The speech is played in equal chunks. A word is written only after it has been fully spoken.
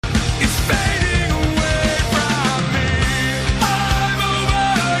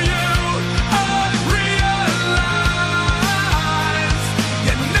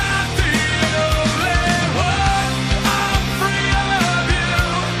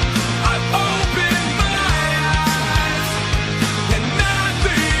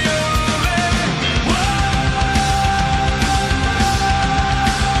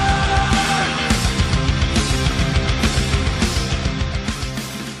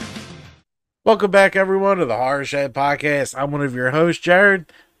Welcome back, everyone, to the Horror Shed Podcast. I'm one of your hosts,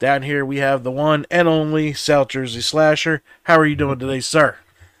 Jared. Down here, we have the one and only South Jersey Slasher. How are you doing today, sir?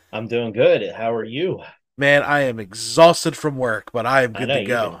 I'm doing good. How are you? Man, I am exhausted from work, but I am I good know to you've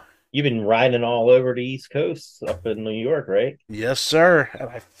go. been you've been riding all over the East Coast up in New York, right? Yes, sir. And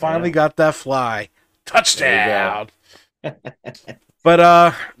I finally Yeah. got that fly. There you go. Touchdown.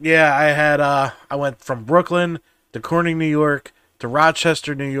 But yeah, I went from Brooklyn to Corning, New York to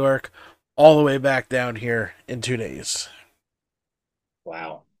Rochester, New York, all the way back down here in 2 days.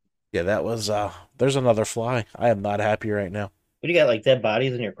 Wow. Yeah, that was there's another fly. I am not happy right now. What do you got, like dead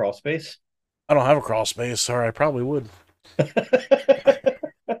bodies in your crawl space? I don't have a crawl space, or I probably would.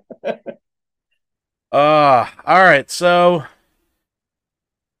 All right. So,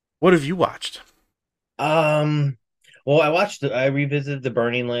 what have you watched? Um, well, I revisited The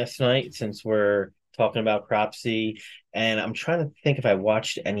Burning last night since we're talking about Cropsey, and I'm trying to think if I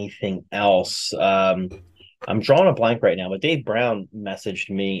watched anything else. I'm drawing a blank right now, but Dave Brown messaged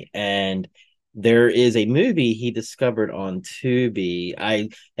me, and there is a movie he discovered on Tubi.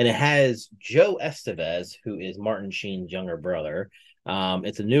 And it has Joe Estevez, who is Martin Sheen's younger brother.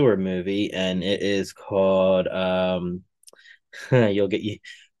 It's a newer movie, and it is called you'll get you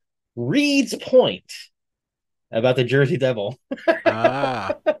Reed's Point about the Jersey Devil.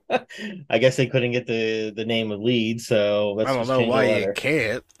 Ah, I guess they couldn't get the name of Leeds, so I let's don't just know change a why you letter.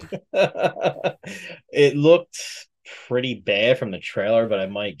 can't. It looked pretty bad from the trailer, but I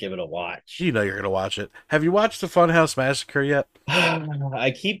might give it a watch. You know you're gonna watch it. Have you watched the Funhouse Massacre yet?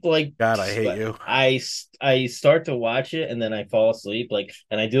 I keep like God, I hate you. I start to watch it and then I fall asleep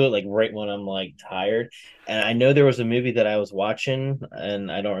and I do it like right when I'm like tired. And I know there was a movie that I was watching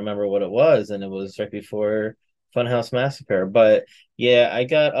and I don't remember what it was, and it was right before Funhouse Massacre. But yeah,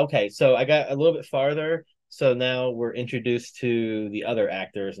 so I got a little bit farther. So now we're introduced to the other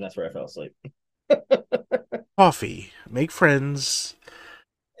actors, and that's where I fell asleep. Coffee, make friends.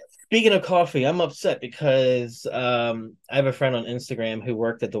 Speaking of coffee, I'm upset because I have a friend on Instagram who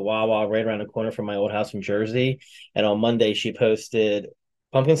worked at the Wawa right around the corner from my old house in Jersey, and on Monday she posted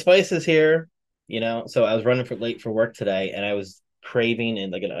pumpkin spices here. So I was running for late for work today, and I was craving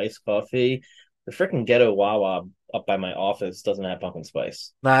and like an iced coffee. The freaking ghetto Wawa up by my office doesn't have pumpkin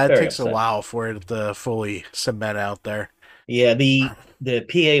spice. Nah, it Very takes a upset. while for it to fully cement out there. Yeah, the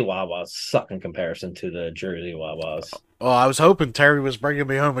PA Wawas suck in comparison to the Jersey Wawas. Well, I was hoping Terry was bringing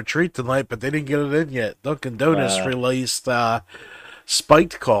me home a treat tonight, but they didn't get it in yet. Dunkin' Donuts Uh, released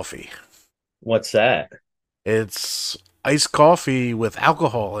spiked coffee. what's that? It's iced coffee with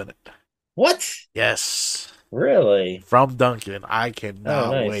alcohol in it. What? Yes, Really? from Dunkin'. I Oh,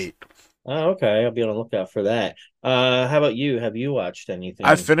 cannot nice. wait. Oh, okay. I'll be on the lookout for that. How about you? Have you watched I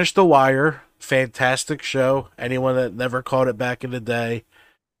anything? finished The Wire. Fantastic show. Anyone that never caught it back in the day.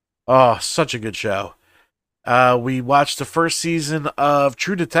 Oh, such a good show. We watched the first season of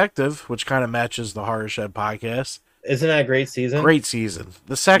True Detective, which kind of matches the Horror Shed podcast. Isn't that a great season? Great season.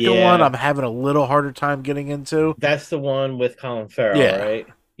 The second one, Yeah, I'm having a little harder time getting into. that's the one with Colin Farrell, Yeah. right?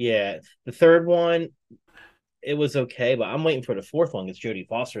 Yeah. The third one, it was okay, but I'm waiting for the fourth one because Jodie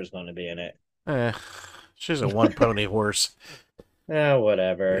Foster is going to be in it. Eh, she's a one pony horse. Yeah,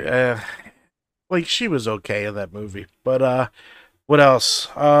 whatever. Yeah. Like, she was okay in that movie. But, what else?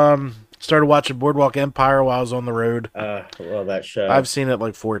 Started watching Boardwalk Empire while I was on the road. Love that I've show. seen it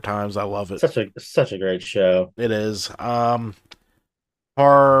like 4 times. I love it. Such a great show. It is.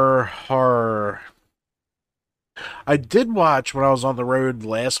 Horror. I did watch when I was on the road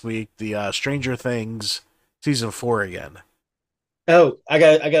last week the Stranger Things season 4 again. Oh, I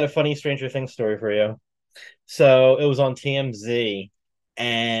got a funny Stranger Things story for you. So it was on TMZ,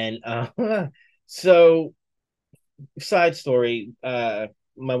 and so side story,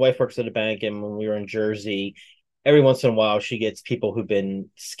 my wife works at a bank, and when we were in Jersey, every once in a while she gets people who've been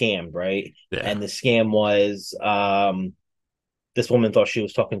scammed, right? Yeah. And the scam was this woman thought she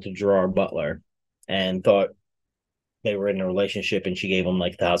was talking to Gerard Butler and thought they were in a relationship, and she gave him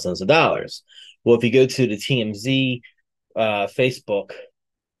like thousands of dollars. Well, if you go to the TMZ Facebook,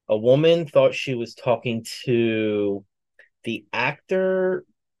 a woman thought she was talking to the actor,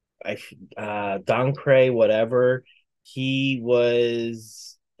 I Don Cray, whatever. He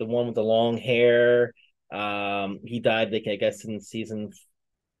was the one with the long hair. He died, like I guess, in season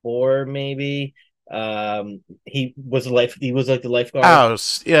four, maybe. He was like the lifeguard. Oh,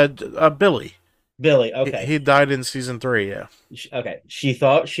 yeah, Billy. Billy. He, Okay. he died in season 3, yeah. Okay. She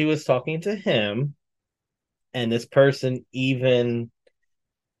thought she was talking to him, and this person even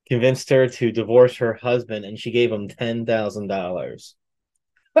convinced her to divorce her husband, and she gave him $10,000.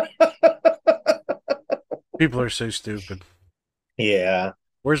 People are so stupid. Yeah.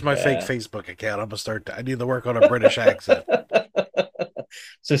 Where's my fake Yeah. Facebook account? I'm gonna start. I need to work on a British accent.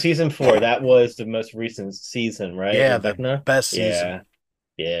 So season four, that was the most recent season, right? Yeah, With the Vecna? best season.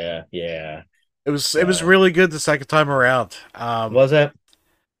 Yeah, yeah. It was So really good the second time around. was it?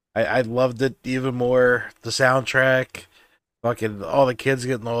 I loved it even more. The soundtrack, fucking all the kids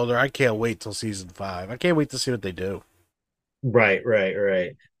getting older. I can't wait till season 5. I can't wait to see what they do. Right.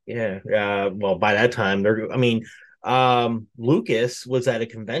 Yeah. Well, by that time, I mean, Lucas was at a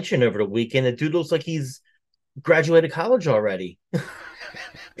convention over the weekend. The dude looks like he's graduated college already.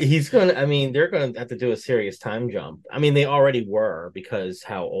 I mean, they're gonna have to do a serious time jump. I mean, they already were because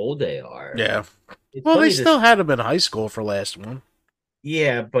how old they are. Yeah. It's Well, they funny still this, had him in high school for last one.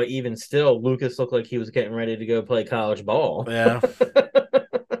 yeah, but even still, Lucas looked like he was getting ready to go play college ball. Yeah,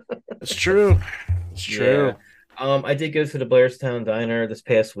 it's true. It's Yeah. true. I did go to the Blairstown Diner this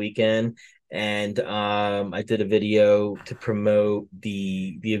past weekend, and I did a video to promote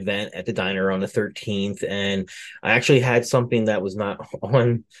the event at the diner on the 13th, and I actually had something that was not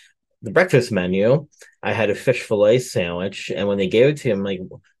on the breakfast menu. I had a fish fillet sandwich, and when they gave it to him, like,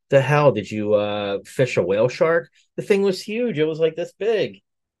 what the hell did you fish a whale shark? The thing was huge. It was like this big.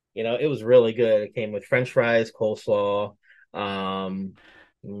 It was really good. It came with French fries, coleslaw. Um,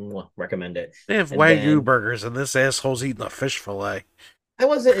 recommend it. They have And Wagyu then burgers, and this asshole's eating a fish fillet. I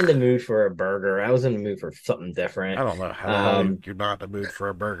wasn't in the mood for a burger. I was in the mood for something I different. don't know how the hell Um, you're not in the mood for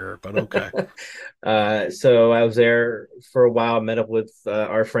a burger, but okay. so I was there for a while, met up with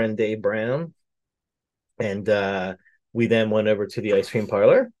our friend Dave Brown, and we then went over to the ice cream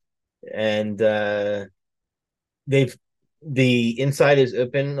parlor. And they've the inside is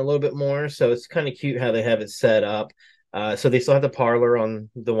open a little bit more, so it's kind of cute how they have it set up. So they still have the parlor on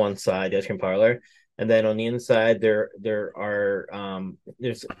the one side, the ice cream parlor, and then on the inside there are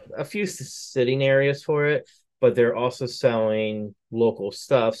there's a few sitting areas for it, but they're also selling local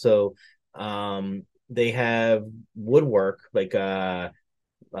stuff. So they have woodwork like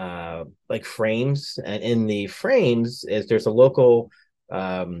frames, and in the frames is there's a local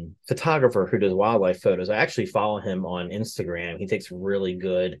photographer who does wildlife photos. I actually follow him on Instagram. He takes really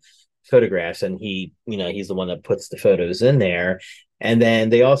good photographs, and he's the one that puts the photos in there. And then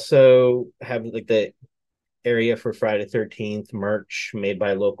they also have like the area for Friday 13th merch made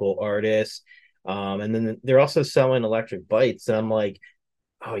by local artists. And then they're also selling electric bikes. And I'm like,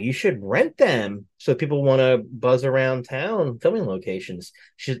 oh, you should rent them so people want to buzz around town filming locations.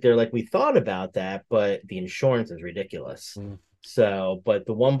 They're like, we thought about that, but the insurance is ridiculous. Mm. So, but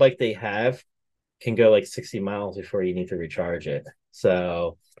the one bike they have can go like 60 miles before you need to recharge it.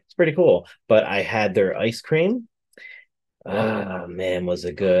 So it's pretty cool. But I had their ice cream. Oh man, was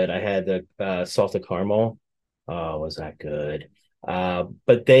it good? I had the salted caramel. Oh, was that good?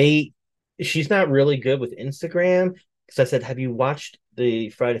 But she's not really good with Instagram because I said, "Have you watched the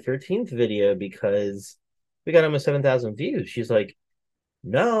Friday 13th video? Because we got almost 7,000 views." She's like,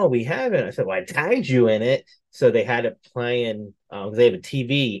 "No, we haven't." I said, "Well, I tagged you in it." So they had it playing because they have a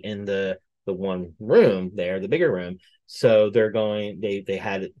TV in the one room there, the bigger room. So they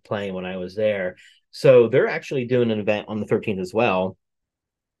had it playing when I was there. So they're actually doing an event on the 13th as well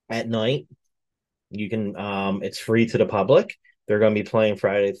at night. You can it's free to the public. They're going to be playing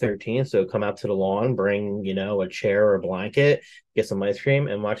Friday the 13th, so come out to the lawn, bring, a chair or a blanket, get some ice cream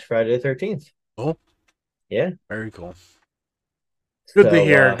and watch Friday the 13th. Oh, Yeah. very cool. Good to So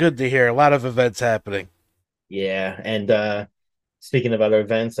hear. Good to hear. A lot of events happening. yeah, and speaking of other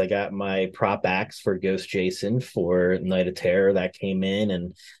events, I got my prop acts for Ghost Jason for Night of Terror that came in,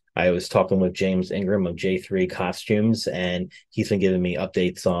 and I was talking with James Ingram of J3 Costumes, and he's been giving me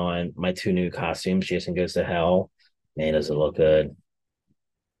updates on my two new costumes. Jason Goes to Hell. Man, does it look good?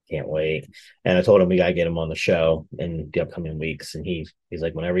 Can't wait. And I told him we gotta get him on the show in the upcoming weeks, and he's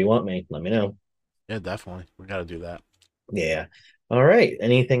like, whenever you want me, let me know. Yeah, definitely. We got to do that. Yeah. All right.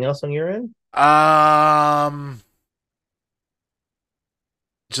 Anything else on your end? Um,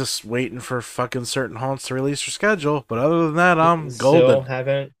 just waiting for fucking certain haunts to release their schedule. But other than that, I'm Still golden.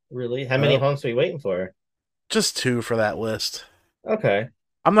 haven't really. How many Nope. haunts are we waiting for? Just 2 for that list. Okay.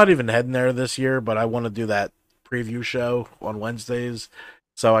 I'm not even heading there this year, but I want to do that preview show on Wednesdays.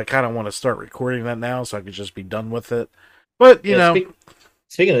 So I kind of want to start recording that now so I could just be done with it. But, Yeah,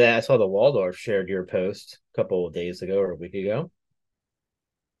 speaking of that, I saw the Waldorf shared your post a couple of days ago or a week ago.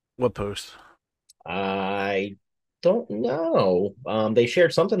 what post? I don't know. They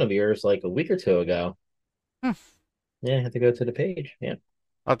shared something of yours like a week or two ago. Hmm, Yeah, I have to go to the page. Yeah.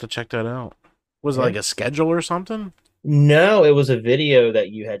 I'll have to check that out. Was it Yeah. like a schedule or something? No, it was a video that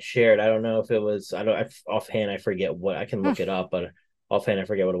you had shared. I don't know if it was, offhand, I forget what, I can Hmm. look it up, but offhand, I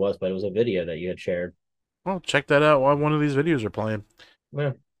forget what it was, but it was a video that you had shared. Well, check that out while one of these videos are playing.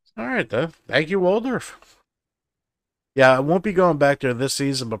 Yeah. All right, then. Thank you, Waldorf. Yeah, I won't be going back there this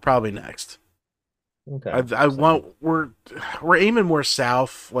season, but probably next. Okay. I So want we're aiming more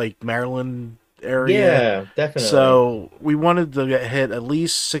south, like Maryland area. yeah, definitely. So we wanted to get hit at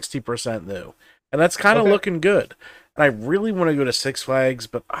least 60% new, and that's kind of Okay. looking good. And I really want to go to Six Flags,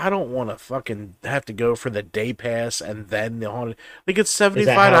 but I don't want to fucking have to go for the day pass and then the haunted. Like it's Is seventy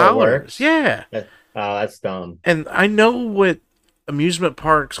that five how it dollars. works? Yeah, Oh, that's dumb. and I know what amusement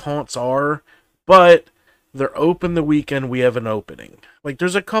parks haunts are, but they're open the weekend we have an opening. Like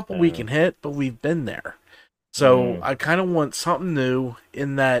there's a couple we Uh, can hit, but we've been there. So mm, I kind of want something new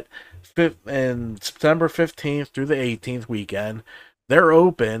in that fifth and September 15th through the 18th weekend. They're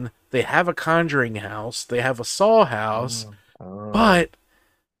open. They have a Conjuring house. They have a Saw house, oh, oh. but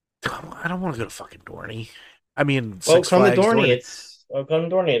I don't want to go to fucking Dorney. I mean Well, Six come to Flags Dorney. Dorney. Come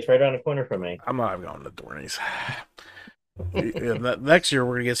to Dorney. It's right around the corner from me. I'm not going to Dorney's. Next year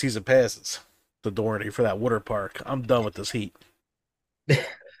we're gonna get season passes to Dorney for that water park. I'm done with this heat.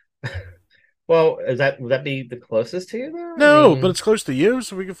 Well, is that would that be the closest to you though? I No, but mean, it's close to you,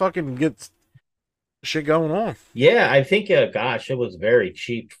 so we can fucking get shit going on. yeah, I think gosh, it was very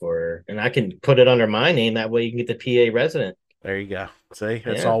cheap for, and I can put it under my name. That way, you can get the PA resident. There you go. See,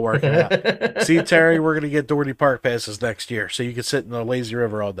 it's Yeah. all working out. See, Terry, we're gonna get Doherty Park passes next year, so you can sit in the lazy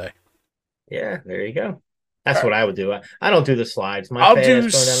river all day. Yeah, there you go. That's All right. what I would do. I don't do the slides. My I'll fast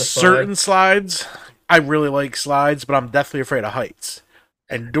do going down the slide. certain slides. I really like slides, but I'm definitely afraid of heights.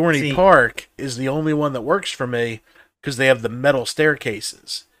 And Dorney See, Park is the only one that works for me because they have the metal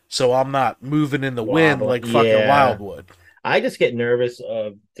staircases, so I'm not moving in the wind wobble. like fucking Yeah, Wildwood. I just get nervous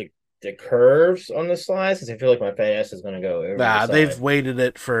of the curves on the slides because I feel like my fast is going to go over the Nah, they've side. weighted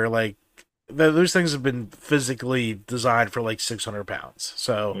it for like those things have been physically designed for like 600 pounds,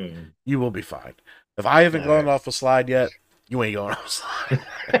 so Mm. you will be fine. If I haven't All gone right. off a slide yet, you ain't going off a slide.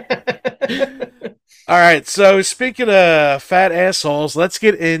 All right, so speaking of fat assholes, let's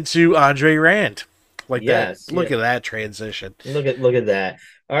get into Andre Rand. Like that. Yes, yeah. Look at that transition. Look at that.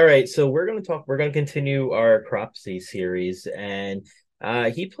 All right, so we're gonna continue our Cropsey series, and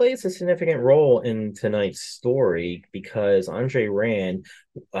he plays a significant role in tonight's story because Andre Rand,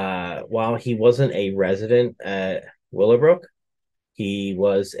 while he wasn't a resident at Willowbrook, he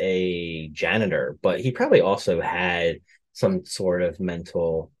was a janitor, but he probably also had some sort of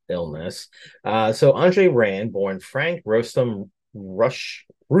mental illness. So Andre Rand, born Frank Rostam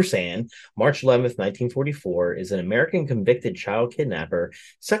Rusan, March 11th, 1944, is an American convicted child kidnapper,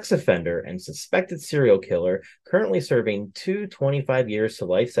 sex offender, and suspected serial killer, currently serving two 25 years to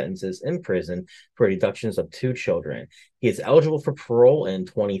life sentences in prison for abductions of two children. He is eligible for parole in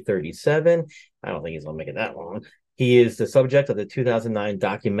 2037. I don't think he's going to make it that long. He is the subject of the 2009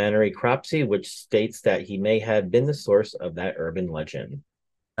 documentary Cropsey, which states that he may have been the source of that urban legend.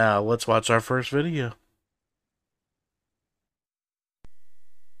 Now let's watch our first video.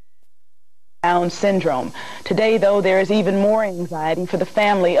 Down syndrome. Today, though, there is even more anxiety for the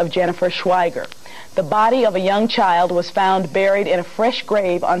family of Jennifer Schweiger. The body of a young child was found buried in a fresh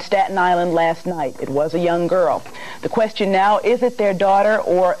grave on Staten Island last night. It was a young girl. The question now, is it their daughter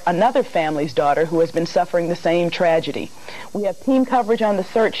or another family's daughter who has been suffering the same tragedy? We have team coverage on the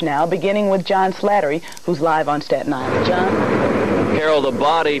search now, beginning with John Slattery, who's live on Staten Island. John? Carol, the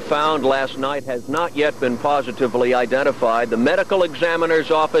body found last night has not yet been positively identified. The medical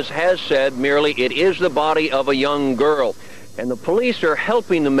examiner's office has said merely it is the body of a young girl. And the police are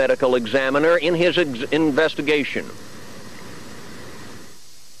helping the medical examiner in his investigation.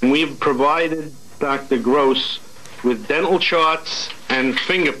 We've provided Dr. Gross with dental charts and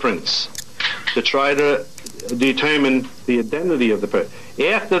fingerprints to try to determine the identity of the person.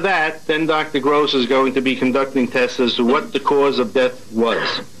 After that, then Dr. Gross is going to be conducting tests as to what the cause of death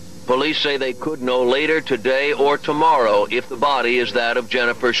was. Police say they could know later today or tomorrow if the body is that of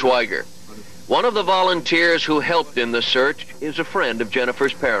Jennifer Schweiger. One of the volunteers who helped in the search is a friend of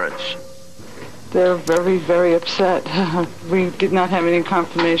Jennifer's parents. They're very, very upset. We did not have any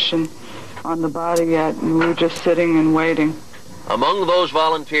confirmation on the body yet, and we were just sitting and waiting. Among those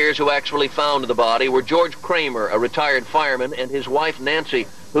volunteers who actually found the body were George Kramer, a retired fireman, and his wife Nancy,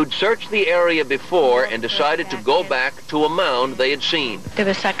 who'd searched the area before and decided to go back to a mound they had seen. There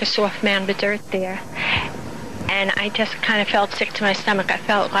was like a soft mound of dirt there, and I just kind of felt sick to my stomach. I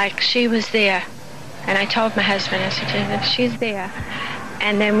felt like she was there, and I told my husband, I said, she's there.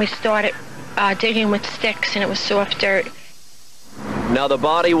 And then we started digging with sticks, and it was soft dirt. Now, the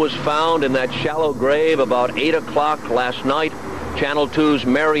body was found in that shallow grave about 8 o'clock last night. Channel 2's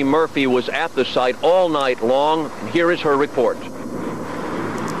Mary Murphy was at the site all night long. Here is her report.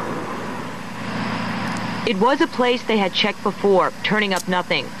 It was a place they had checked before, turning up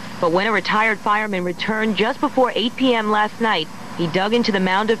nothing. But when a retired fireman returned just before 8 p.m. last night, he dug into the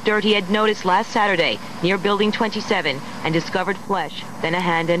mound of dirt he had noticed last Saturday near Building 27 and discovered flesh, then a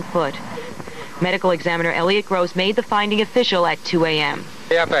hand and foot. Medical examiner Elliot Gross made the finding official at 2 a.m.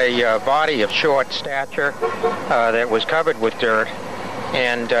 We have a body of short stature that was covered with dirt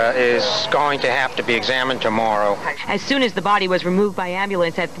and is going to have to be examined tomorrow. As soon as the body was removed by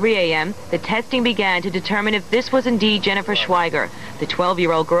ambulance at 3 a.m., the testing began to determine if this was indeed Jennifer Schweiger, the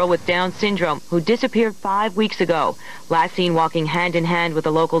 12-year-old girl with Down syndrome who disappeared 5 weeks ago, last seen walking hand in hand with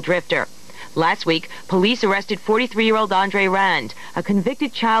a local drifter. Last week, police arrested 43-year-old Andre Rand, a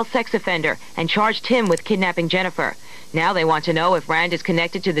convicted child sex offender, and charged him with kidnapping Jennifer. Now they want to know if Rand is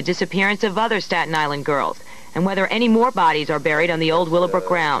connected to the disappearance of other Staten Island girls, and whether any more bodies are buried on the old Willowbrook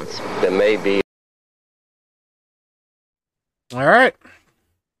grounds. There may be. All right.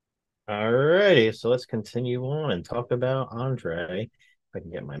 Alrighty, so let's continue on and talk about Andre. If I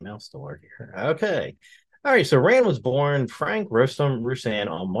can get my mouse to work here. Okay. All right, so Rand was born Frank Rostam Roussan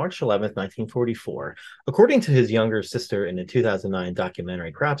on March 11th, 1944. According to his younger sister in the 2009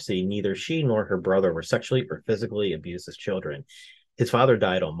 documentary Cropsey, neither she nor her brother were sexually or physically abused as children. His father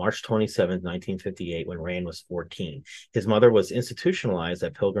died on March 27, 1958, when Rand was 14. His mother was institutionalized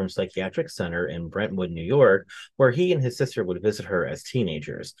at Pilgrim Psychiatric Center in Brentwood, New York, where he and his sister would visit her as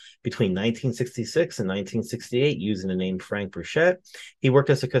teenagers. Between 1966 and 1968, using the name Frank Bruchette, he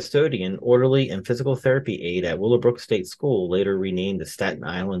worked as a custodian, orderly, and physical therapy aide at Willowbrook State School, later renamed the Staten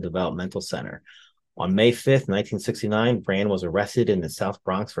Island Developmental Center. On May 5th, 1969, Rand was arrested in the South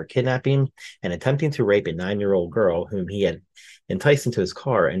Bronx for kidnapping and attempting to rape a 9-year-old girl whom he had enticed into his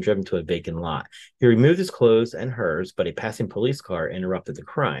car and driven to a vacant lot. He removed his clothes and hers, but a passing police car interrupted the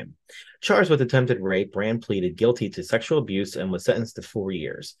crime. Charged with attempted rape, Rand pleaded guilty to sexual abuse and was sentenced to 4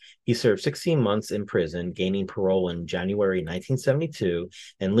 years. He served 16 months in prison, gaining parole in January 1972,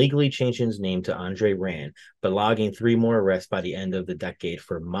 and legally changing his name to Andre Rand, but logging 3 more arrests by the end of the decade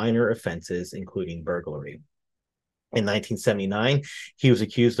for minor offenses, including burglary. In 1979, he was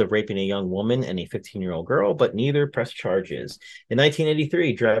accused of raping a young woman and a 15-year-old girl, but neither pressed charges. In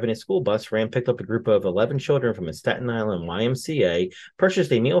 1983, driving a school bus, Rand picked up a group of 11 children from a Staten Island YMCA,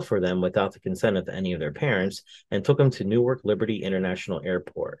 purchased a meal for them without the consent of any of their parents, and took them to Newark Liberty International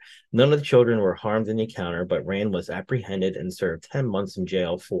Airport. None of the children were harmed in the encounter, but Rand was apprehended and served 10 months in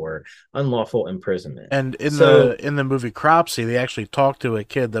jail for unlawful imprisonment. And in the movie Cropsey, they actually talked to a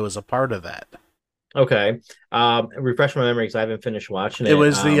kid that was a part of that. Okay. Refresh my memory because I haven't finished watching it. It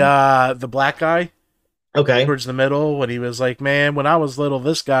was the black guy. Okay. Towards the middle when he was like, man, when I was little,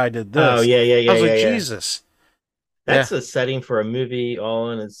 this guy did this. Oh, yeah. I was like, yeah. Jesus. That's a setting for a movie all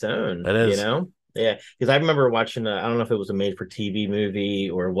on its own. It is. You know? Yeah. Because I remember watching, I don't know if it was a made-for-TV movie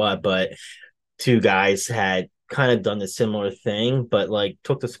or what, but 2 guys had kind of done the similar thing, but like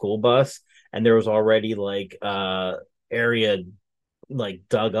took the school bus and there was already like area like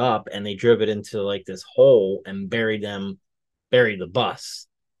dug up and they drove it into like this hole and buried the bus,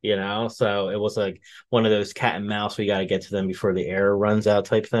 you know. So it was like one of those cat and mouse, we got to get to them before the air runs out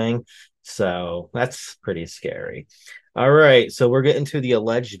type thing. So that's pretty scary. All right, so we're getting to the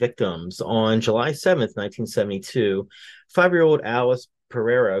alleged victims. On July 7th, 1972, 5-year-old Alice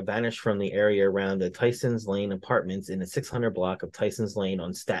Pereira vanished from the area around the Tyson's Lane apartments in the 600 block of Tyson's Lane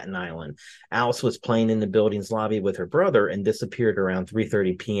on Staten Island. Alice was playing in the building's lobby with her brother and disappeared around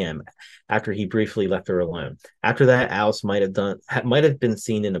 3:30 p.m. after he briefly left her alone. After that, Alice might have been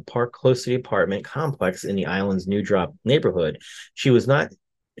seen in a park close to the apartment complex in the island's New Drop neighborhood. She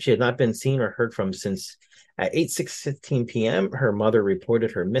had not been seen or heard from since. At 6:15 p.m., her mother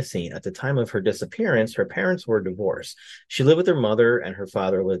reported her missing. At the time of her disappearance, her parents were divorced. She lived with her mother and her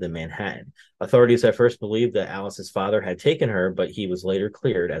father lived in Manhattan. Authorities at first believed that Alice's father had taken her, but he was later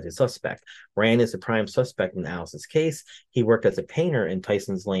cleared as a suspect. Rand is the prime suspect in Alice's case. He worked as a painter in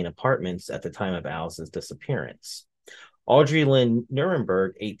Tyson's Lane apartments at the time of Alice's disappearance. Audrey Lynn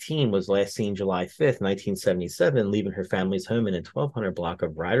Nuremberg, 18, was last seen July 5th, 1977, leaving her family's home in a 1200 block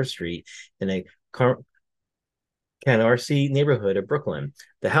of Ryder Street in a Canarsie neighborhood of Brooklyn.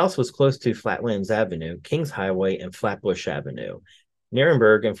 The house was close to Flatlands Avenue, Kings Highway, and Flatbush Avenue.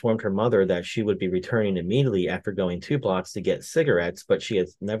 Nuremberg informed her mother that she would be returning immediately after going 2 blocks to get cigarettes, but she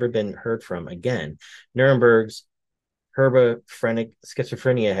has never been heard from again. Nuremberg's Phrenic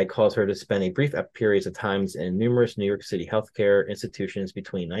schizophrenia had caused her to spend a brief periods of times in numerous New York City healthcare institutions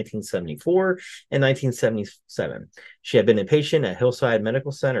between 1974 and 1977. She had been a patient at Hillside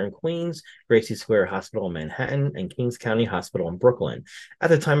Medical Center in Queens, Gracie Square Hospital in Manhattan, and Kings County Hospital in Brooklyn. At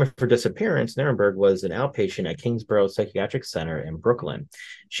the time of her disappearance, Nirenberg was an outpatient at Kingsborough Psychiatric Center in Brooklyn.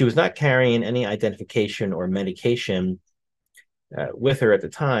 She was not carrying any identification or medication with her at the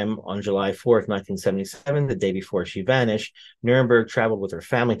time. On July 4th, 1977, the day before she vanished, Nirenberg traveled with her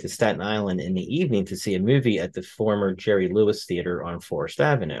family to Staten Island in the evening to see a movie at the former Jerry Lewis Theater on Forest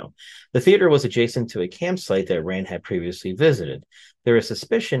Avenue. The theater was adjacent to a campsite that Rand had previously visited. There is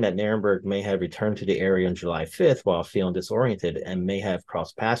suspicion that Nirenberg may have returned to the area on July 5th while feeling disoriented and may have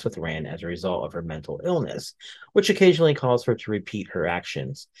crossed paths with Rand as a result of her mental illness, which occasionally caused her to repeat her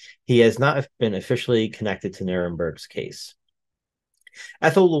actions. He has not been officially connected to Nirenberg's case.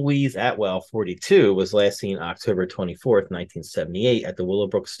 Ethel Louise Atwell, 42, was last seen October 24th, 1978, at the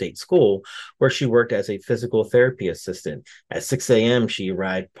Willowbrook State School, where she worked as a physical therapy assistant. At 6 a.m., she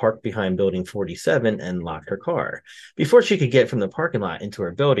arrived, parked behind Building 47, and locked her car. Before she could get from the parking lot into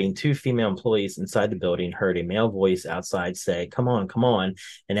her building, two female employees inside the building heard a male voice outside say, "Come on, come on,"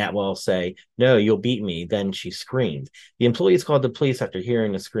 and Atwell say, "No, you'll beat me." Then she screamed. The employees called the police after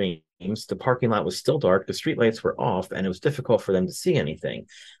hearing the scream. The parking lot was still dark, the streetlights were off, and it was difficult for them to see anything.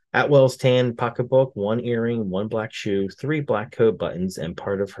 Atwell's tan pocketbook, one earring, one black shoe, three black coat buttons, and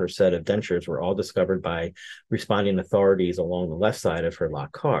part of her set of dentures were all discovered by responding authorities along the left side of her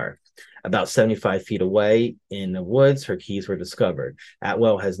locked car. About 75 feet away in the woods, her keys were discovered.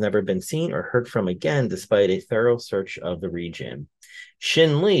 Atwell has never been seen or heard from again, despite a thorough search of the region.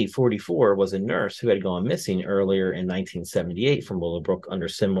 Shin Lee, 44, was a nurse who had gone missing earlier in 1978 from Willowbrook under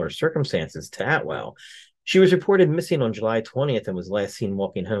similar circumstances to Atwell. She was reported missing on July 20th and was last seen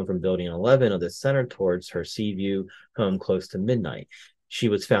walking home from Building 11 of the center towards her Seaview home close to midnight. She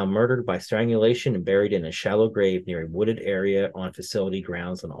was found murdered by strangulation and buried in a shallow grave near a wooded area on facility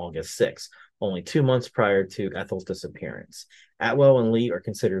grounds on August 6, only 2 months prior to Ethel's disappearance. Atwell and Lee are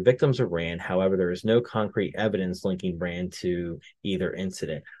considered victims of Rand. However, there is no concrete evidence linking Rand to either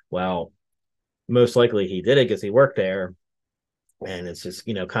incident. Well, most likely he did it because he worked there. And it's just,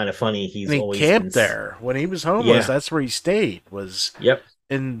 kind of funny. He always camped there when he was homeless. Yeah. That's where he stayed. Yep.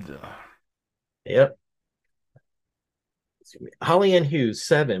 Yep. Holly Ann Hughes,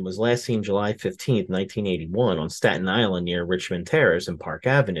 7, was last seen July 15th, 1981, on Staten Island near Richmond Terrace and Park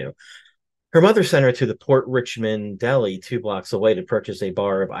Avenue. Her mother sent her to the Port Richmond Deli 2 blocks away to purchase a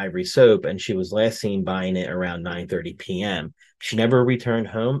bar of Ivory soap, and she was last seen buying it around 9:30 p.m. She never returned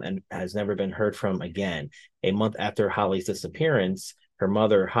home and has never been heard from again. A month after Holly's disappearance, her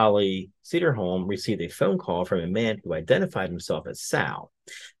mother, Holly Cederholm, received a phone call from a man who identified himself as Sal.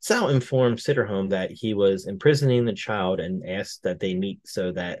 Sal informed Cederholm that he was imprisoning the child and asked that they meet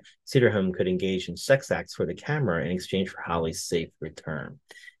so that Cederholm could engage in sex acts for the camera in exchange for Holly's safe return.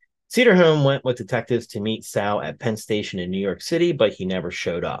 Cederholm went with detectives to meet Sal at Penn Station in New York City, but he never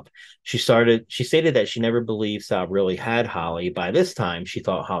showed up. She stated that she never believed Sal really had Holly. By this time, she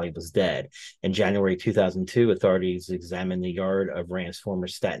thought Holly was dead. In January 2002, authorities examined the yard of Rand's former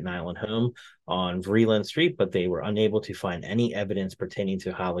Staten Island home on Vreeland Street, but they were unable to find any evidence pertaining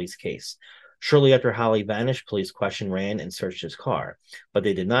to Holly's case. Shortly after Holly vanished, police questioned Rand and searched his car, but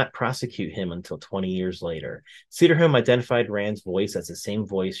they did not prosecute him until 20 years later. Cederholm identified Rand's voice as the same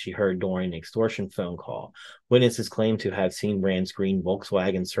voice she heard during the extortion phone call. Witnesses claimed to have seen Rand's green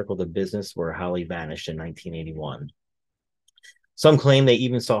Volkswagen circle the business where Holly vanished in 1981. Some claim they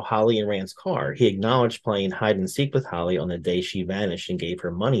even saw Holly in Rand's car. He acknowledged playing hide and seek with Holly on the day she vanished and gave her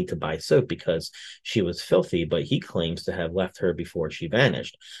money to buy soap because she was filthy, but he claims to have left her before she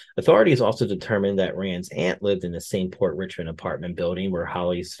vanished. Authorities also determined that Rand's aunt lived in the same Port Richmond apartment building where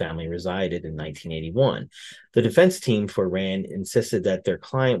Holly's family resided in 1981. The defense team for Rand insisted that their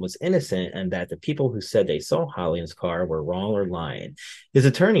client was innocent and that the people who said they saw Holly in his car were wrong or lying. His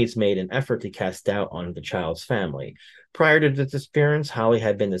attorneys made an effort to cast doubt on the child's family. Prior to the disappearance, Holly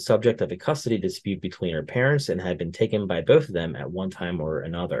had been the subject of a custody dispute between her parents and had been taken by both of them at one time or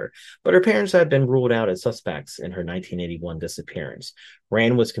another. But her parents had been ruled out as suspects in her 1981 disappearance.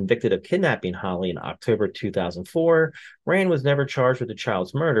 Rand was convicted of kidnapping Holly in October 2004. Rand was never charged with the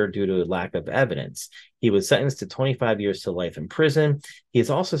child's murder due to lack of evidence. He was sentenced to 25 years to life in prison. He is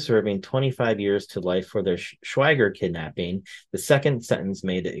also serving 25 years to life for the Schweiger kidnapping. The second sentence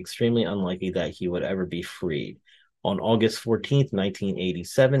made it extremely unlikely that he would ever be freed. On August 14th,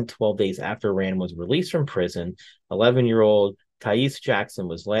 1987, 12 days after Rand was released from prison, 11-year-old Thais Jackson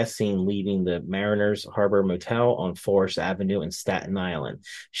was last seen leaving the Mariners Harbor Motel on Forest Avenue in Staten Island.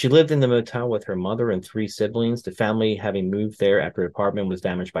 She lived in the motel with her mother and 3 siblings, the family having moved there after the apartment was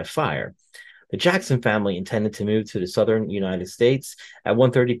damaged by fire. The Jackson family intended to move to the southern United States. At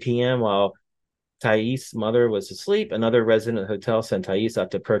 1:30 p.m., while Thais' mother was asleep, another resident of the hotel sent Thais out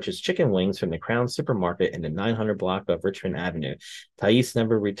to purchase chicken wings from the Crown Supermarket in the 900 block of Richmond Avenue. Thais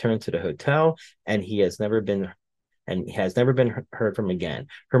never returned to the hotel, and has never been heard from again.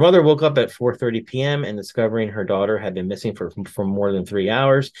 Her mother woke up at 4:30 p.m. and discovering her daughter had been missing for more than 3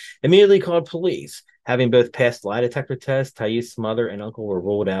 hours, immediately called police. Having both passed lie detector tests, Thais' mother and uncle were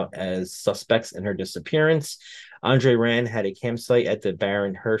ruled out as suspects in her disappearance. Andre Rand had a campsite at the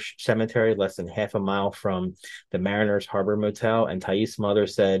Baron Hirsch Cemetery, less than half a mile from the Mariners Harbor Motel, and Thais' mother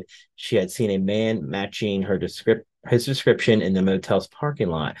said she had seen a man matching his description in the motel's parking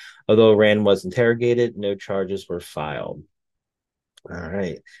lot. Although Rand was interrogated, no charges were filed. All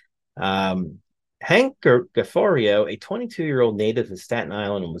right. Hank Gafforio, a 22-year-old native of Staten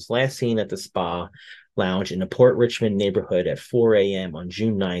Island, was last seen at the spa lounge in the Port Richmond neighborhood at 4 a.m. on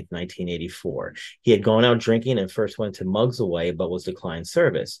June 9th, 1984. He had gone out drinking and first went to Mugs Away, but was declined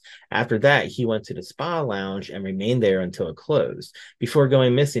service. After that, he went to the spa lounge and remained there until it closed. Before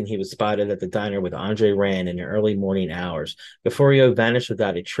going missing, he was spotted at the diner with Andre Rand in the early morning hours. Gafforio vanished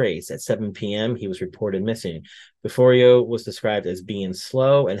without a trace. At 7 p.m., he was reported missing. Gafforio was described as being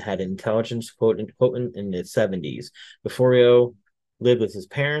slow and had an intelligence quotient in the 70s. Gafforio lived with his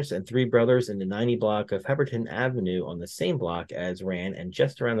parents and 3 brothers in the 90 block of Pepperton Avenue on the same block as Rand and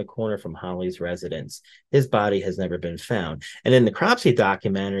just around the corner from Holly's residence. His body has never been found. And in the Cropsey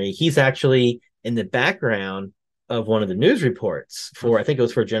documentary, he's actually in the background of one of the news reports for, I think it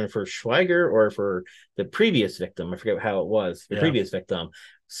was for Jennifer Schweiger or for the previous victim. I forget how it was, the previous victim.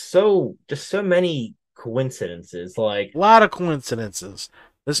 So just so many coincidences, like a lot of coincidences.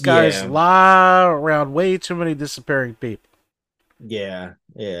 This guy's around way too many disappearing people. Yeah.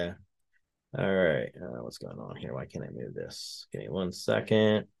 All right. What's going on here? Why can't I move this? Give me 1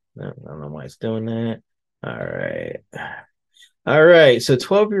 second. No, I don't know why it's doing that. All right. So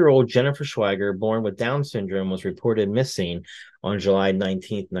 12-year-old Jennifer Schweiger, born with Down syndrome, was reported missing on July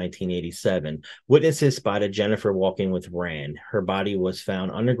 19th, 1987. Witnesses spotted Jennifer walking with Rand. Her body was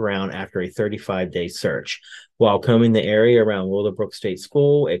found underground after a 35-day search. While combing the area around Willowbrook State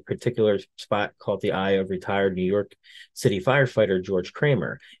School, a particular spot caught the eye of retired New York City firefighter George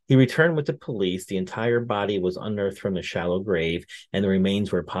Kramer. He returned with the police. The entire body was unearthed from the shallow grave, and the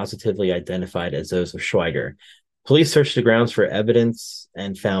remains were positively identified as those of Schweiger. Police searched the grounds for evidence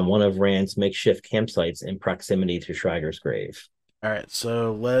and found one of Rand's makeshift campsites in proximity to Schweiger's grave. All right,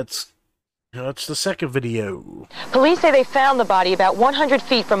 so let's the second video. Police say they found the body about 100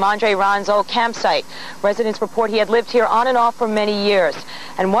 feet from Andre Rand's old campsite. Residents report he had lived here on and off for many years.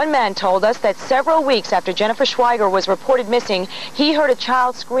 And one man told us that several weeks after Jennifer Schweiger was reported missing, he heard a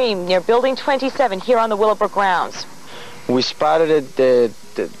child scream near Building 27 here on the Willowbrook grounds. We spotted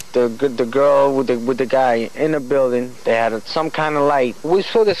the girl with the guy in the building. They had some kind of light. We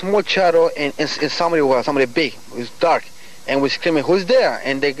saw the small shadow and somebody big. It was dark. And we screaming, "Who's there?"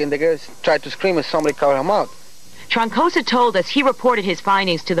 And the guys tried to scream and somebody covered him out. Troncosa told us he reported his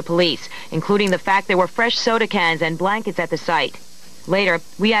findings to the police, including the fact there were fresh soda cans and blankets at the site. Later,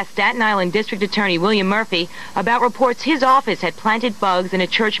 we asked Staten Island District Attorney William Murphy about reports his office had planted bugs in a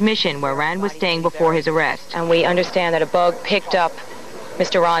church mission where Rand was staying before his arrest. And we understand that a bug picked up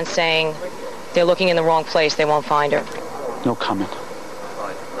Mr. Rand saying they're looking in the wrong place, they won't find her. No comment.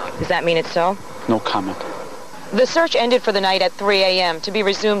 Does that mean it's so? No comment. The search ended for the night at 3 a.m. to be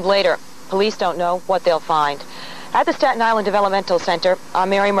resumed later. Police don't know what they'll find. At the Staten Island Developmental Center, I'm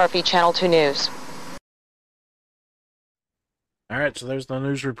Mary Murphy, Channel 2 News. All right, so there's the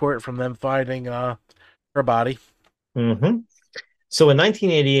news report from them finding her body. Mm-hmm. So in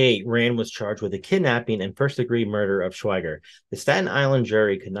 1988, Rand was charged with the kidnapping and first-degree murder of Schweiger. The Staten Island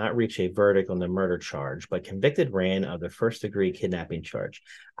jury could not reach a verdict on the murder charge, but convicted Rand of the first-degree kidnapping charge.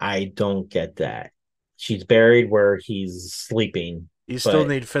 I don't get that. She's buried where he's sleeping. You still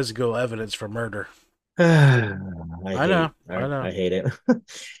need physical evidence for murder. I know. I hate it.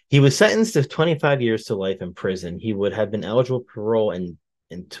 He was sentenced to 25 years to life in prison. He would have been eligible for parole in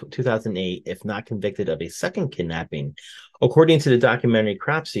 2008 if not convicted of a second kidnapping. According to the documentary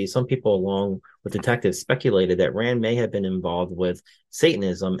Cropsey, some people along with detectives speculated that Rand may have been involved with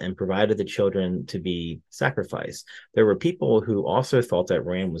Satanism and provided the children to be sacrificed. There were people who also thought that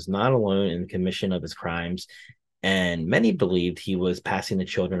Rand was not alone in the commission of his crimes, and many believed he was passing the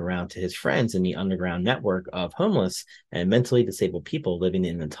children around to his friends in the underground network of homeless and mentally disabled people living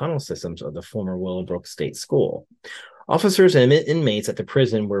in the tunnel systems of the former Willowbrook State School. Officers and inmates at the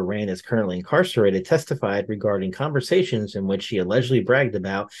prison where Rand is currently incarcerated testified regarding conversations in which he allegedly bragged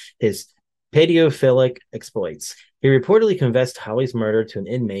about his pedophilic exploits. He reportedly confessed Holly's murder to an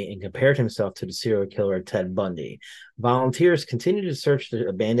inmate and compared himself to the serial killer Ted Bundy. Volunteers continue to search the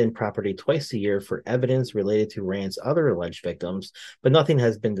abandoned property twice a year for evidence related to Rand's other alleged victims, but nothing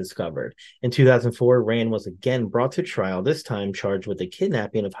has been discovered. In 2004, Rand was again brought to trial, this time charged with the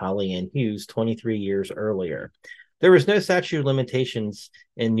kidnapping of Holly Ann Hughes 23 years earlier. There was no statute of limitations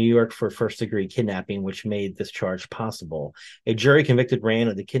in New York for first-degree kidnapping, which made this charge possible. A jury convicted Rand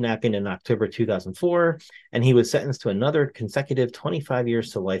of the kidnapping in October 2004, and he was sentenced to another consecutive 25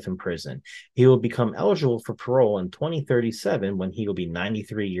 years to life in prison. He will become eligible for parole in 2037 when he will be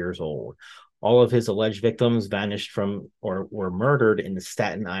 93 years old. All of his alleged victims vanished from or were murdered in the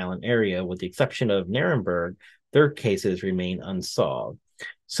Staten Island area, with the exception of Nuremberg. Their cases remain unsolved.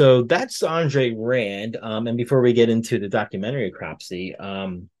 So that's Andre Rand. And before we get into the documentary of Cropsey,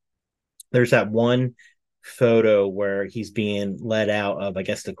 there's that one photo where he's being let out of, I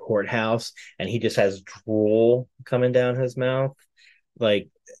guess, the courthouse, and he just has drool coming down his mouth. Like,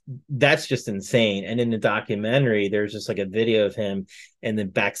 that's just insane. And in the documentary, there's just like a video of him in the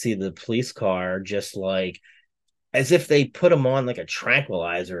backseat of the police car, just like as if they put him on like a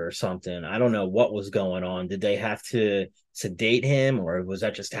tranquilizer or something. I don't know what was going on. Did they have to sedate him, or was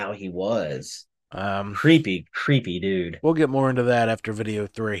that just how he was? Creepy dude. We'll get more into that after video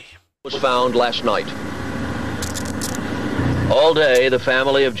 3. Was found last night. All day, the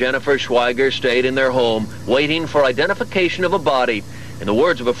family of Jennifer Schweiger stayed in their home, waiting for identification of a body. In the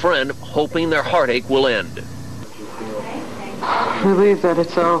words of a friend, hoping their heartache will end. Relieved that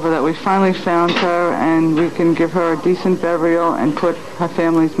it's over, that we finally found her, and we can give her a decent burial and put her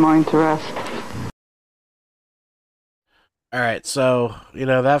family's mind to rest. All right, so,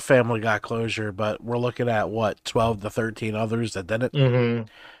 that family got closure, but we're looking at, 12 to 13 others that didn't? Mm-hmm.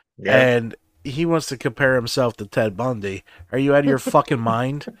 Yeah. And he wants to compare himself to Ted Bundy. Are you out of your fucking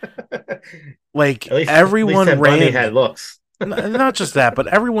mind? Like, everyone Ted Bundy had looks. Not just that, but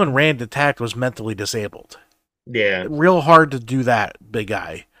everyone Rand attacked was mentally disabled. Yeah. Real hard to do that, big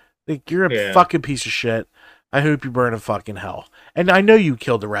guy. Like, you're a fucking piece of shit. I hope you burn in fucking hell. And I know you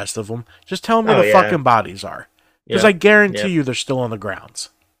killed the rest of them. Just tell me where the fucking bodies are. Because I guarantee you they're still on the grounds.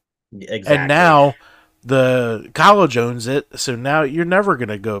 Exactly. And now the college owns it, so now you're never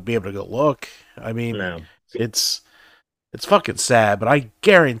going to be able to go look. I mean, it's fucking sad, but I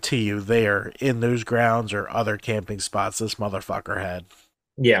guarantee you they are in those grounds or other camping spots this motherfucker had.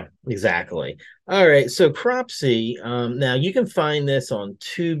 Yeah, exactly. All right, so Cropsey, now you can find this on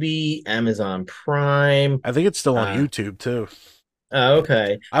Tubi, Amazon Prime. I think it's still on YouTube, too.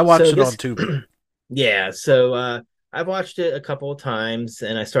 Okay. I watched it on Tubi. Yeah, so I've watched it a couple of times,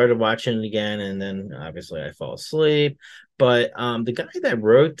 and I started watching it again, and then obviously I fall asleep. But the guy that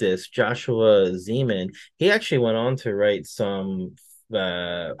wrote this, Joshua Zeman, he actually went on to write some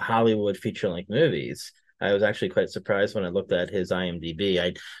Hollywood feature-length movies. I was actually quite surprised when I looked at his IMDb.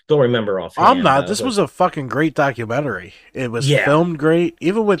 I don't remember offhand. I'm not. This was a fucking great documentary. It was filmed great.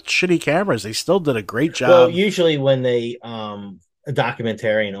 Even with shitty cameras, they still did a great job. Well, usually when they a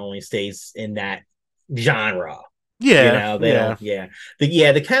documentarian only stays in that genre. Yeah. Don't.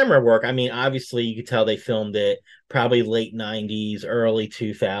 The camera work. I mean, obviously you could tell they filmed it probably late 90s, early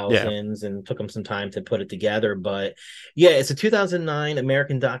 2000s, and took them some time to put it together. But yeah, it's a 2009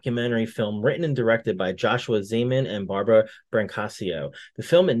 American documentary film written and directed by Joshua Zeman and Barbara Brancaccio. The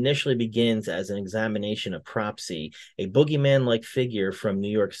film initially begins as an examination of Cropsey, a boogeyman-like figure from New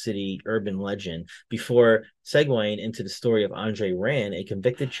York City urban legend, before segueing into the story of Andre Rand, a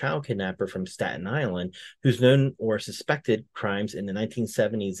convicted child kidnapper from Staten Island, whose known or suspected crimes in the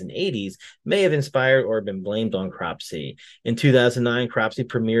 1970s and 80s may have inspired or been blamed on Cropsey. In 2009, Cropsey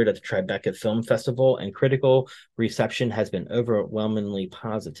premiered at the Tribeca Film Festival, and critical reception has been overwhelmingly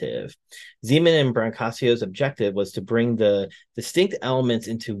positive. Zeman and Brancaccio's objective was to bring the distinct elements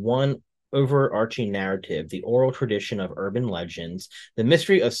into one overarching narrative: the oral tradition of urban legends, the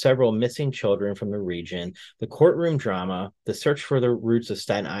mystery of several missing children from the region, the courtroom drama, the search for the roots of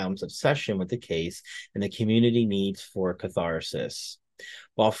Staten Island's obsession with the case, and the community needs for catharsis.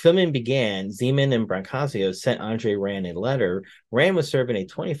 While filming began, Zeman and Brancaccio sent Andre Rand a letter. Rand was serving a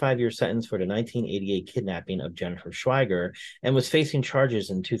 25-year sentence for the 1988 kidnapping of Jennifer Schweiger and was facing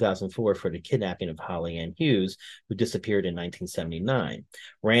charges in 2004 for the kidnapping of Holly Ann Hughes, who disappeared in 1979.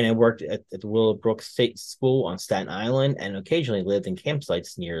 Rand had worked at the Willowbrook State School on Staten Island and occasionally lived in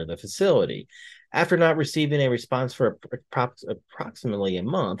campsites near the facility. After not receiving a response for approximately a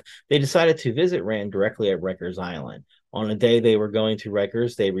month, they decided to visit Rand directly at Rikers Island. On the day they were going to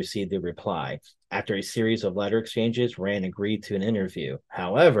Rikers, they received a reply. After a series of letter exchanges, Rand agreed to an interview.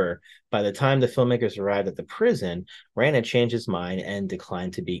 However, by the time the filmmakers arrived at the prison, Rand had changed his mind and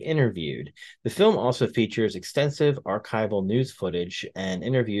declined to be interviewed. The film also features extensive archival news footage and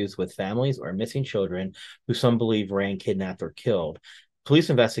interviews with families or missing children who some believe Rand kidnapped or killed. Police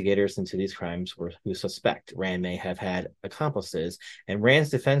investigators into these crimes who suspect Rand may have had accomplices, and Rand's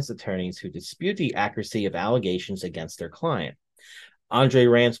defense attorneys who dispute the accuracy of allegations against their client. Andre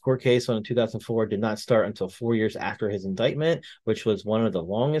Rand's court case on 2004 did not start until 4 years after his indictment, which was one of the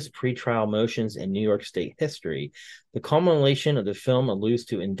longest pretrial motions in New York State history. The culmination of the film alludes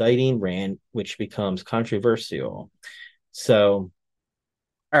to indicting Rand, which becomes controversial. So,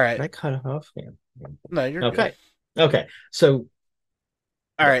 all right, can I cut it off? Yeah. No, you're okay. Good. Okay. So,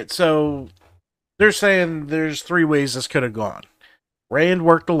 all right. So they're saying there's 3 ways this could have gone. Rand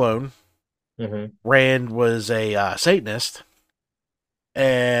worked alone. Mm-hmm. Rand was a Satanist.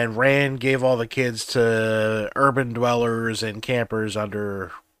 And Rand gave all the kids to urban dwellers and campers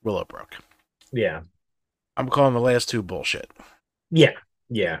under Willowbrook. Yeah. I'm calling the last 2 bullshit. Yeah.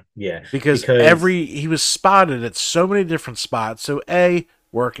 Because he was spotted at so many different spots. So A,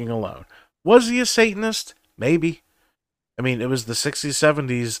 working alone. Was he a Satanist? Maybe. I mean, it was the 60s,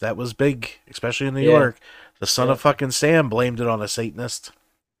 70s. That was big, especially in New York. The son of fucking Sam blamed it on a Satanist.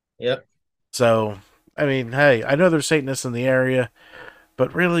 Yep. So, I mean, hey, I know there's Satanists in the area.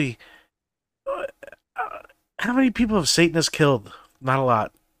 But really, how many people have Satanists killed? Not a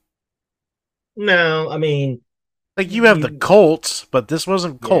lot. No, I mean... Like, you have the cults, but this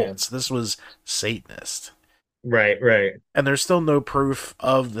wasn't cults. Yeah. This was Satanist. Right. And there's still no proof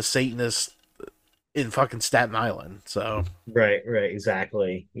of the Satanists in fucking Staten Island, so... Right,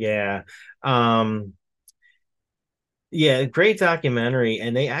 exactly. Yeah. Yeah, great documentary,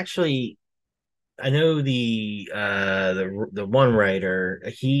 and they actually... I know the one writer,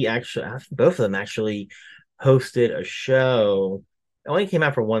 he actually, both of them actually hosted a show. It only came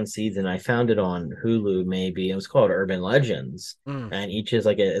out for 1 season. I found it on Hulu, maybe. It was called Urban Legends, and each is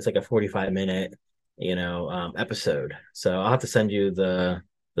it's like a 45-minute, episode. So I'll have to send you the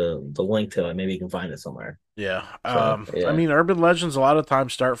link to it. Maybe you can find it somewhere. Yeah. I mean, Urban Legends a lot of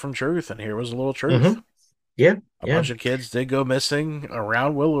times start from truth, and here was a little truth. Mm-hmm. Yeah. A bunch of kids did go missing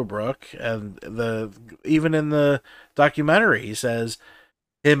around Willowbrook, and even in the documentary, he says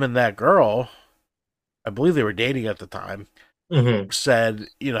him and that girl, I believe they were dating at the time, said,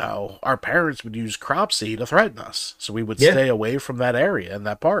 our parents would use Cropsey to threaten us, so we would stay away from that area in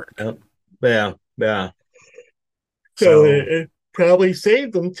that park. Yeah. So it probably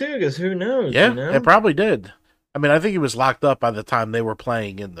saved them too, because who knows? Yeah, it probably did. I mean, I think he was locked up by the time they were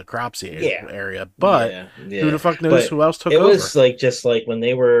playing in the Cropsey area, but who the fuck knows who else took over? It was just like when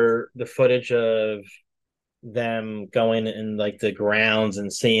they were the footage of them going in like the grounds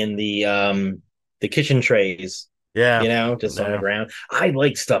and seeing the kitchen trays. Yeah. Just on the ground. I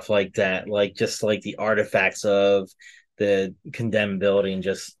like stuff like that, like just like the artifacts of the condemned building.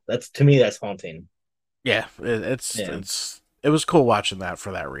 To me, that's haunting. Yeah, it was cool watching that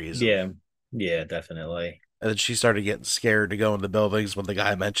for that reason. Yeah, definitely. And then she started getting scared to go in the buildings when the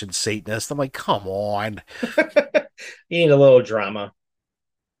guy mentioned Satanist. I'm like, come on. You need a little drama.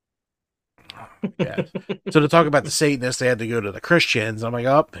 Yeah. So to talk about the Satanists, they had to go to the Christians. I'm like,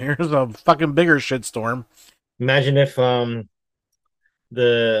 oh, here's a fucking bigger shitstorm. Imagine if the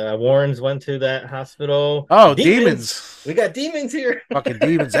Warrens went to that hospital. Oh, demons. We got demons here. Fucking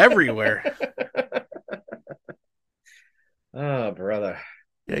demons everywhere. Oh, brother.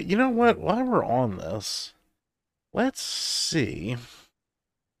 Yeah, you know what? While we're on this, let's see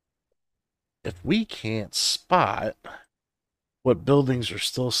if we can't spot what buildings are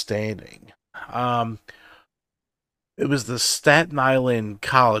still standing. It was the Staten Island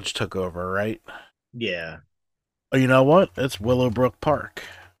College took over, right? Yeah. Oh, you know what? It's Willowbrook Park.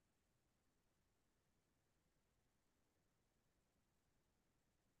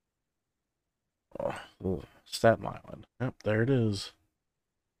 Oh, Staten Island. Yep, there it is.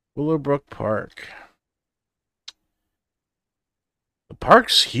 Willowbrook Park. The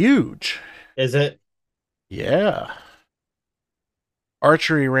park's huge. Is it? Yeah.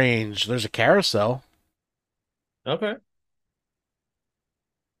 Archery range. There's a carousel. Okay.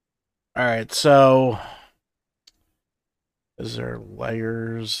 All right, so is there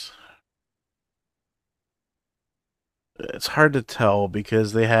layers? It's hard to tell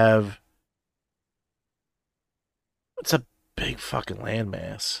because they have... It's a big fucking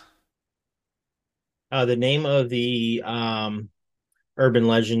landmass. The name of the urban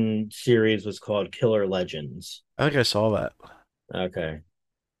legend series was called Killer Legends. I think I saw that. Okay.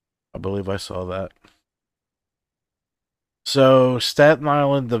 I believe I saw that. So Staten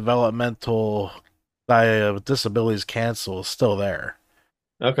Island Developmental Disabilities Council is still there.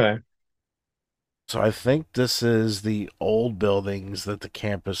 Okay. So I think this is the old buildings that the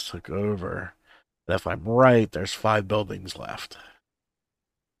campus took over. And if I'm right, there's 5 buildings left.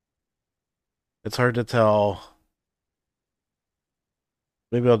 It's hard to tell.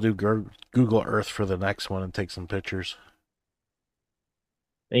 Maybe I'll do Google Earth for the next one and take some pictures.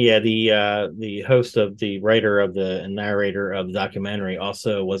 Yeah, the host of the writer of the and narrator of the documentary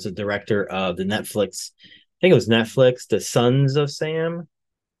also was a director of the Netflix. I think it was Netflix, The Sons of Sam.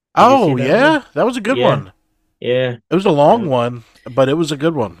 Oh, yeah? That was a good one. Yeah. It was a long one, but it was a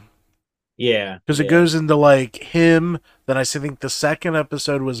good one. Yeah. Because it goes into, like, him. Then I think the second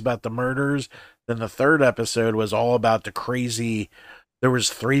episode was about the murders. Then the third episode was all about the crazy... There was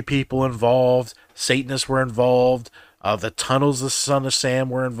 3 people involved. Satanists were involved. The tunnels of the Son of Sam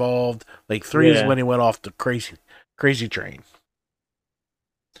were involved. Like, 3 is when he went off the crazy train.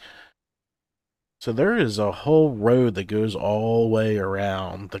 So there is a whole road that goes all the way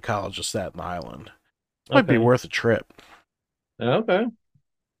around the College of Staten Island. It might be worth a trip. Okay.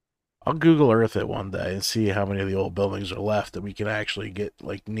 I'll Google Earth it one day and see how many of the old buildings are left that we can actually get,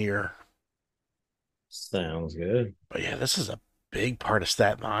 like, near. Sounds good. But yeah, this is a big part of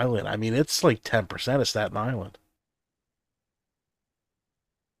Staten Island. I mean, it's like 10% of Staten Island.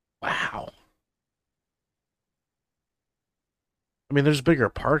 Wow. I mean, there's bigger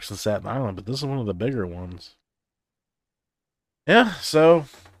parks in Staten Island, but this is one of the bigger ones. Yeah, so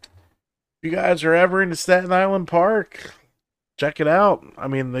if you guys are ever into Staten Island Park, check it out. I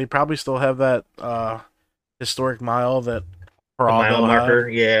mean, they probably still have that historic mile that mile marker.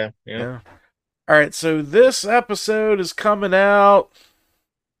 Yeah. All right, so this episode is coming out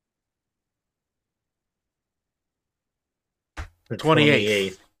the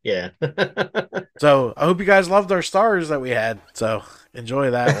 28th. Yeah. So I hope you guys loved our stars that we had. So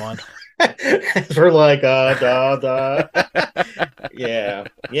enjoy that one. We're like, da.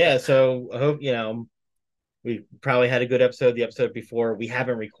 Yeah. So I hope, we probably had a good episode the episode before. We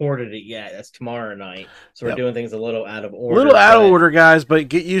haven't recorded it yet. That's tomorrow night. So we're doing things a little out of order. A little out of order, guys, but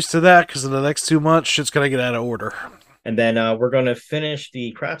get used to that because in the next 2 months, shit's going to get out of order. And then we're going to finish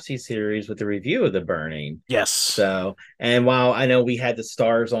the Cropsey series with the review of The Burning. Yes. So, and while I know we had the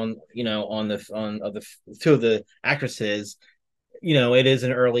stars on the 2 of the actresses, it is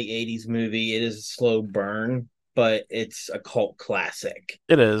an early 80s movie. It is a slow burn, but it's a cult classic.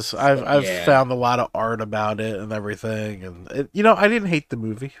 It is. So, I've found a lot of art about it and everything. And, I didn't hate the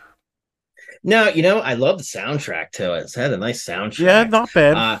movie. No, I love the soundtrack to it. It had a nice soundtrack. Yeah, not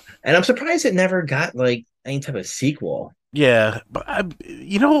bad. And I'm surprised it never got, like, any type of sequel. Yeah, but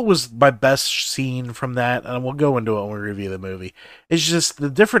what was my best scene from that? And we'll go into it when we review the movie. It's just the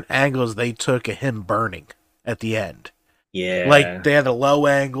different angles they took of him burning at the end. Yeah. Like, they had a low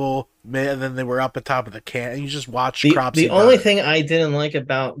angle, and then they were up at top of the can, and you just watched Cropsey The only thing I didn't like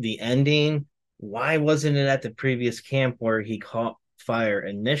about the ending, why wasn't it at the previous camp where he caught fire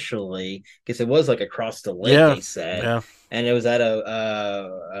initially? Because it was, like, across the lake, they said. Yeah. And it was at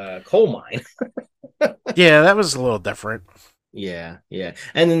a coal mine. Yeah, that was a little different. Yeah.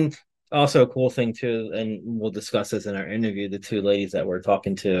 And then also a cool thing, too, and we'll discuss this in our interview, the 2 ladies that we're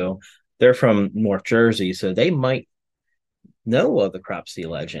talking to, they're from North Jersey, so they might know of the Cropsey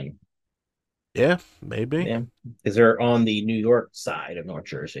legend. Yeah, maybe. Yeah, because they're on the New York side of North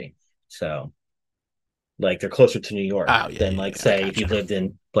Jersey. So, like, they're closer to New York than, say, if you lived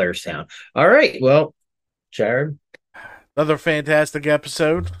in Blairstown. All right, well, Jared. Another fantastic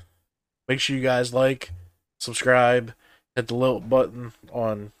episode. Make sure you guys subscribe, hit the little button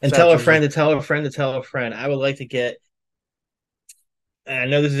on... And tell a friend to tell a friend to tell a friend. I would like to get... I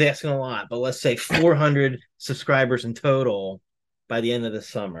know this is asking a lot, but let's say 400 subscribers in total by the end of the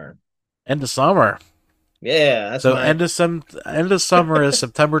summer. End of summer. Yeah, that's end of summer is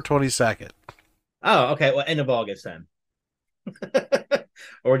September 22nd. Oh, okay. Well, end of August then.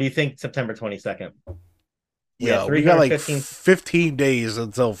 Or do you think September 22nd? Yeah, we got like 15 days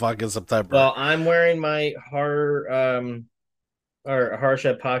until fucking September. Well, I'm wearing my Harshed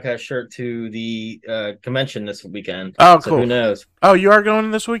podcast shirt to the convention this weekend. Oh, so cool. Who knows? Oh, you are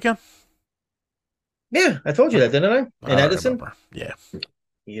going this weekend? Yeah, I told you that, didn't I? In Edison? Remember. Yeah.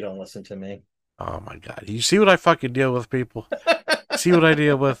 You don't listen to me. Oh my god! You see what I fucking deal with, people? See what I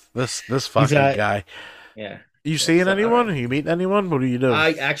deal with? This fucking guy. Yeah. You seeing So, anyone? right. Are you meeting anyone? What are you doing?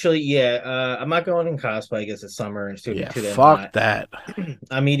 I actually, yeah, I'm not going in cosplay because it's summer and it's too, Yeah, too damn fuck hot. that.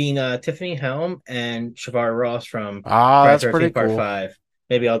 I'm meeting Tiffany Helm and Shavar Ross from Ah, Friday that's pretty 13th Part cool. 5.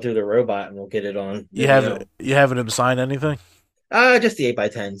 Maybe I'll do the robot and we'll get it on You have video. you having him sign anything? Just the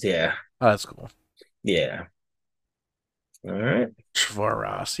 8x10s, yeah. Oh, that's cool. Yeah. All right. For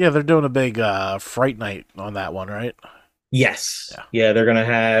us. Yeah, they're doing a big fright night on that one, right? Yes. Yeah. Yeah, they're gonna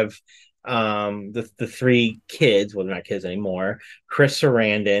have the three kids, well, they're not kids anymore. Chris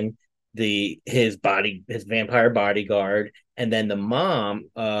Sarandon, his vampire bodyguard, and then the mom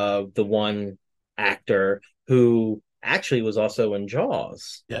of the one actor who actually was also in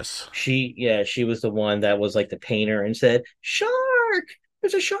Jaws. Yes. She was the one that was like the painter and said, "Shark!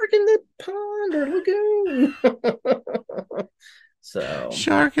 There's a shark in the pond or lagoon." So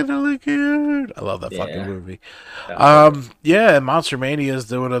Shark in the Lagoon. I love that fucking yeah. movie. Absolutely. Yeah, Monster Mania is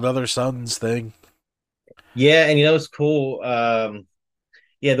doing another Sons thing. Yeah, and it's cool.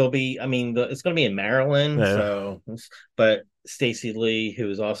 Yeah, there'll be. I mean, it's going to be in Maryland. Yeah. So, but Stacey Lee, who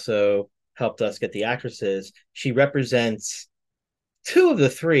has also helped us get the actresses, she represents two of the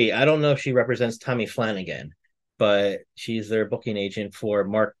three. I don't know if she represents Tommy Flanagan, but she's their booking agent for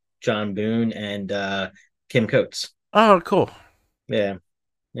Mark John Boone and Kim Coates. Oh, cool. Yeah.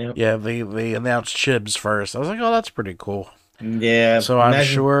 Yep. Yeah, they announced Chibs first. I was like, oh, that's pretty cool. Yeah. So I'm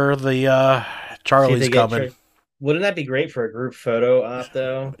sure the Charlie's coming. Wouldn't that be great for a group photo op,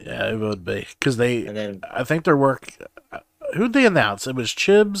 though? Yeah, it would be. Because I think their work, who'd they announce? It was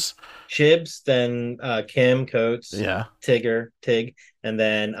Chibs, then Kim Coates, yeah, Tig, and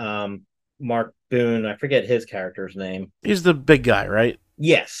then Mark Boone. I forget his character's name. He's the big guy, right?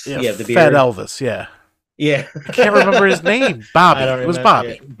 Yes, yeah, the Fat beard. Elvis, yeah. Yeah, I can't remember his name. Bobby. It was Bobby.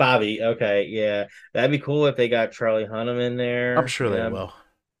 Yeah. Bobby. Okay, yeah, that'd be cool if they got Charlie Hunnam in there. I'm sure they will.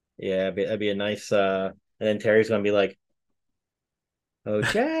 Yeah, that'd be a nice. And then Terry's gonna be like, "Oh,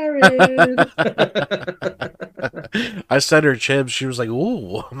 Jared." I said her Chibs. She was like,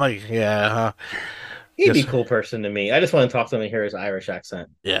 "Ooh." I'm like, "Yeah." He'd be a cool person to me. I just want to talk to him and hear his Irish accent.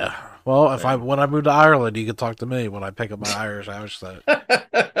 Yeah. Well, when I move to Ireland, you can talk to me when I pick up my Irish accent.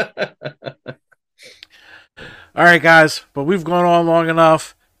 All right, guys, but we've gone on long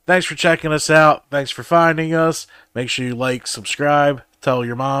enough. Thanks for checking us out. Thanks for finding us. Make sure you like, subscribe, tell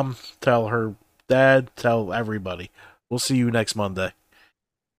your mom, tell her dad, tell everybody. We'll see you next Monday.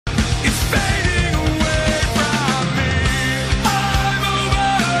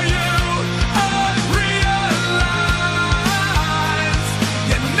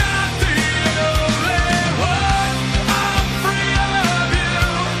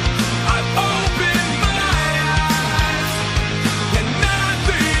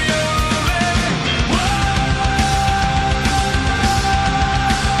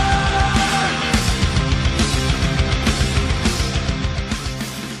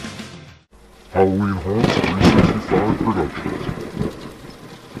 Halloween Haunts 365 Productions.